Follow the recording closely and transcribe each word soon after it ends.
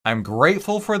I'm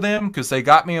grateful for them because they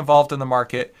got me involved in the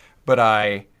market, but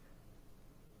I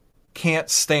can't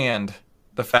stand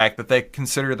the fact that they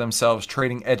consider themselves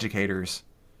trading educators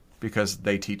because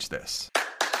they teach this.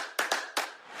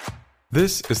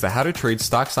 This is the How to Trade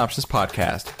Stocks and Options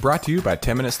podcast, brought to you by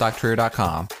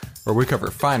 10MinuteStockTrader.com, where we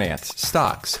cover finance,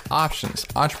 stocks, options,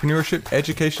 entrepreneurship,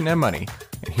 education, and money.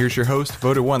 And here's your host,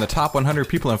 voted one of the top 100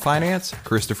 people in finance,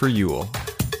 Christopher Uhl.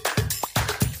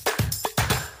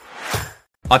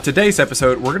 On today's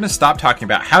episode, we're going to stop talking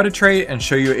about how to trade and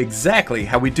show you exactly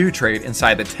how we do trade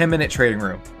inside the 10-minute trading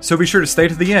room. So be sure to stay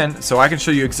to the end so I can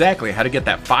show you exactly how to get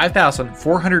that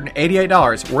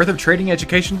 $5,488 worth of trading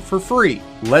education for free.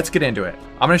 Let's get into it.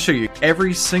 I'm going to show you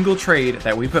every single trade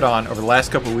that we put on over the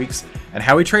last couple of weeks and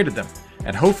how we traded them.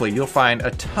 And hopefully you'll find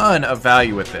a ton of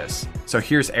value with this. So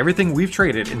here's everything we've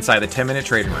traded inside the 10-minute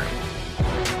trading room.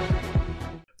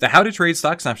 The How to Trade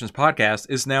Stocks and Options podcast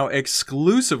is now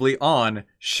exclusively on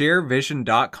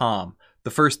ShareVision.com, the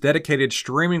first dedicated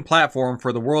streaming platform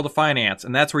for the world of finance.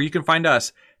 And that's where you can find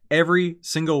us every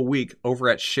single week over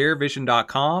at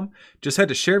ShareVision.com. Just head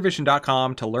to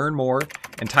ShareVision.com to learn more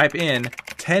and type in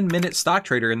 10-minute stock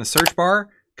trader in the search bar.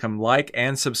 Come like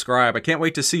and subscribe. I can't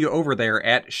wait to see you over there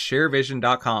at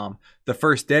ShareVision.com, the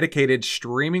first dedicated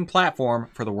streaming platform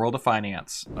for the world of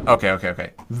finance.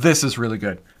 Okay. This is really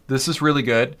good. This is really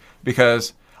good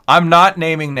because I'm not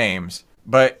naming names,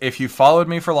 but if you followed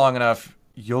me for long enough,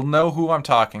 you'll know who I'm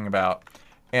talking about.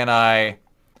 And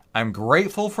I'm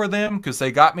grateful for them because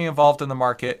they got me involved in the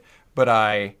market, but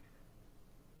I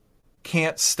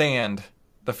can't stand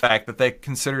the fact that they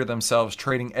consider themselves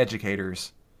trading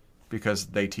educators because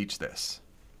they teach this.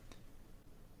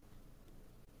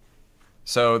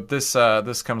 So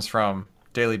this comes from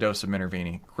Daily Dose of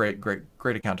Minervini.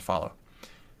 Great account to follow.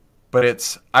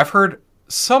 But I've heard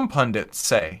some pundits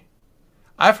say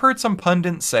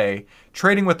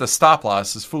trading with the stop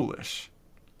loss is foolish.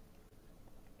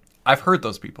 I've heard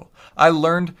those people. I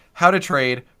learned how to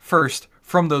trade first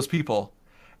from those people,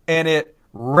 and it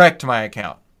wrecked my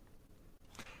account.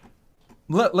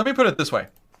 Let me put it this way.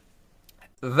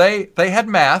 They had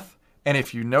math, and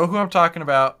if you know who I'm talking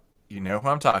about, you know who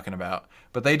I'm talking about.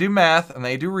 But they do math, and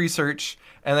they do research,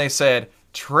 and they said,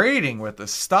 trading with the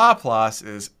stop loss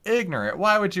is ignorant.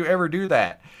 Why would you ever do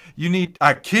that?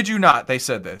 I kid you not, they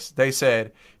said this. They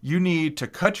said, you need to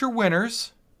cut your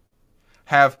winners,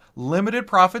 have limited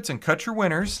profits and cut your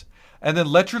winners, and then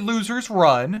let your losers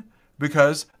run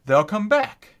because they'll come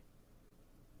back.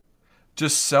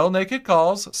 Just sell naked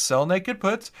calls, sell naked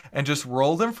puts, and just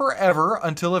roll them forever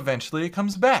until eventually it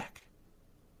comes back.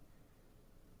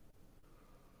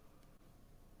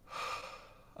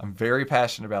 I'm very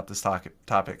passionate about this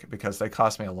topic because they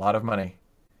cost me a lot of money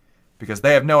because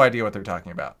they have no idea what they're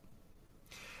talking about.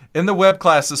 In the web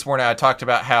class this morning, I talked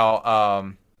about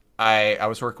how I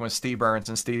was working with Steve Burns,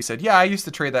 and Steve said, yeah, I used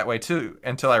to trade that way too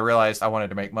until I realized I wanted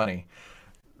to make money.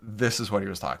 This is what he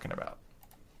was talking about.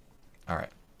 All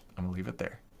right, I'm going to leave it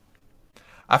there.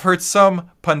 I've heard some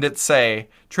pundits say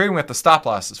trading with the stop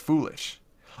loss is foolish.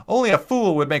 Only a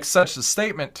fool would make such a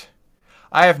statement.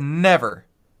 I have never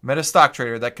met a stock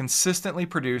trader that consistently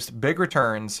produced big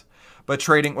returns, but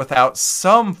trading without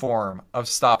some form of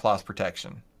stop loss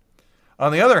protection.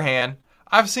 On the other hand,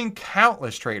 I've seen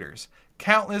countless traders,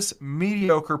 countless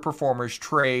mediocre performers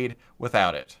trade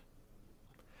without it.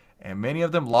 And many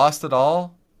of them lost it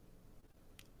all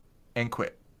and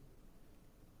quit.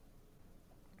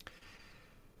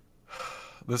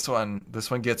 This one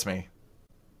gets me.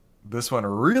 This one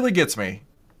really gets me.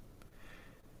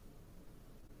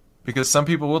 Because some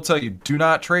people will tell you, do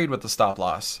not trade with the stop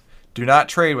loss. Do not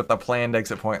trade with a planned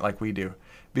exit point like we do.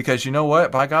 Because you know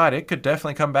what? By God, it could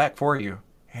definitely come back for you.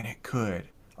 And it could.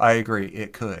 I agree,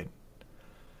 it could.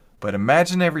 But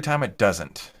imagine every time it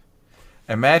doesn't.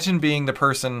 Imagine being the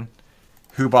person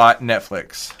who bought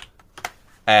Netflix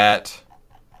at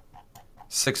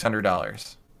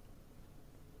 $600.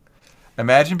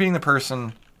 Imagine being the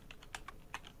person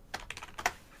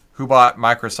who bought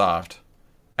Microsoft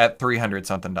at $300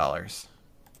 something.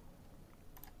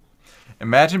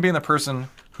 Imagine being the person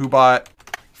who bought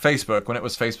Facebook when it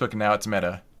was Facebook and now it's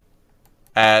Meta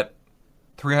at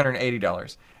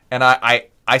 $380. And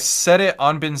I said it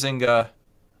on Benzinga,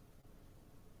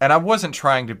 and I wasn't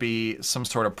trying to be some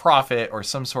sort of prophet or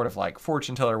some sort of like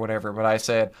fortune teller or whatever, but I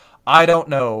said, I don't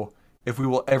know if we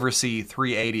will ever see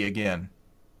 380 again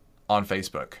on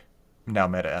Facebook. Now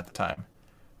Meta at the time.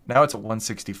 Now it's at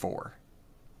 164.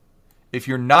 If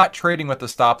you're not trading with the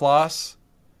stop loss,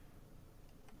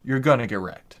 you're going to get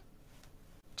wrecked.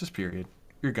 Just period.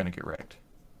 You're going to get wrecked.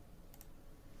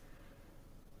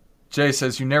 Jay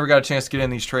says, you never got a chance to get in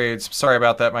these trades. Sorry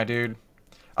about that, my dude.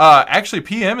 Actually,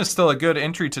 PM is still a good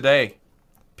entry today.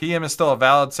 PM is still a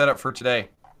valid setup for today.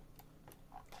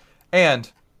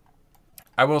 And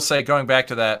I will say, going back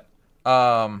to that,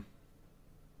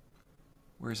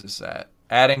 where's this at?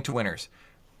 Adding to winners.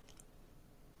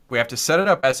 We have to set it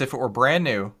up as if it were brand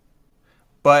new,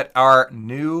 but our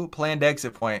new planned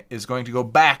exit point is going to go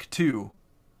back to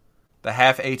the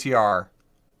half ATR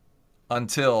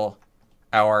until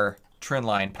our trend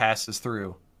line passes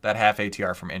through that half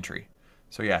ATR from entry.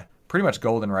 So yeah, pretty much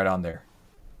golden right on there.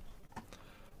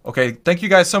 Okay, thank you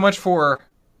guys so much for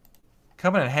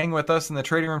coming and hanging with us in the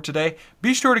trading room today.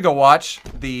 Be sure to go watch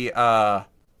the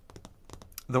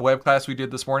web class we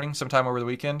did this morning sometime over the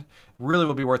weekend. Really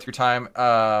will be worth your time.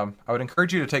 I would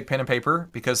encourage you to take pen and paper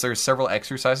because there's several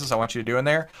exercises I want you to do in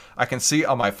there. I can see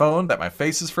on my phone that my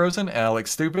face is frozen and I look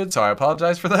stupid, so I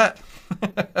apologize for that.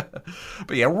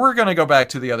 But yeah, we're going to go back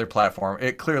to the other platform.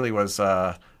 It clearly was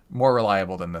more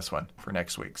reliable than this one for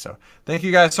next week. So thank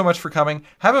you guys so much for coming.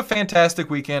 Have a fantastic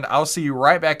weekend. I'll see you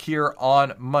right back here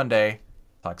on Monday.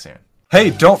 Talk soon. Hey,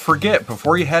 don't forget,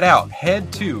 before you head out,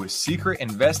 head to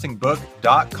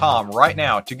secretinvestingbook.com right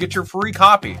now to get your free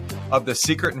copy of The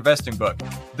Secret Investing Book.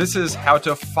 This is how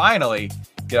to finally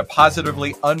get a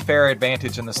positively unfair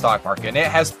advantage in the stock market. And it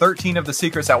has 13 of the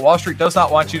secrets that Wall Street does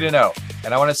not want you to know.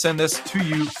 And I want to send this to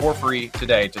you for free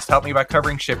today. Just help me by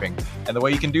covering shipping. And the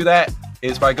way you can do that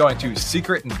is by going to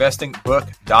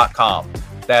secretinvestingbook.com.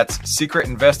 That's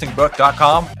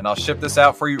secretinvestingbook.com, and I'll ship this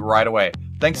out for you right away.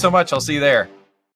 Thanks so much. I'll see you there.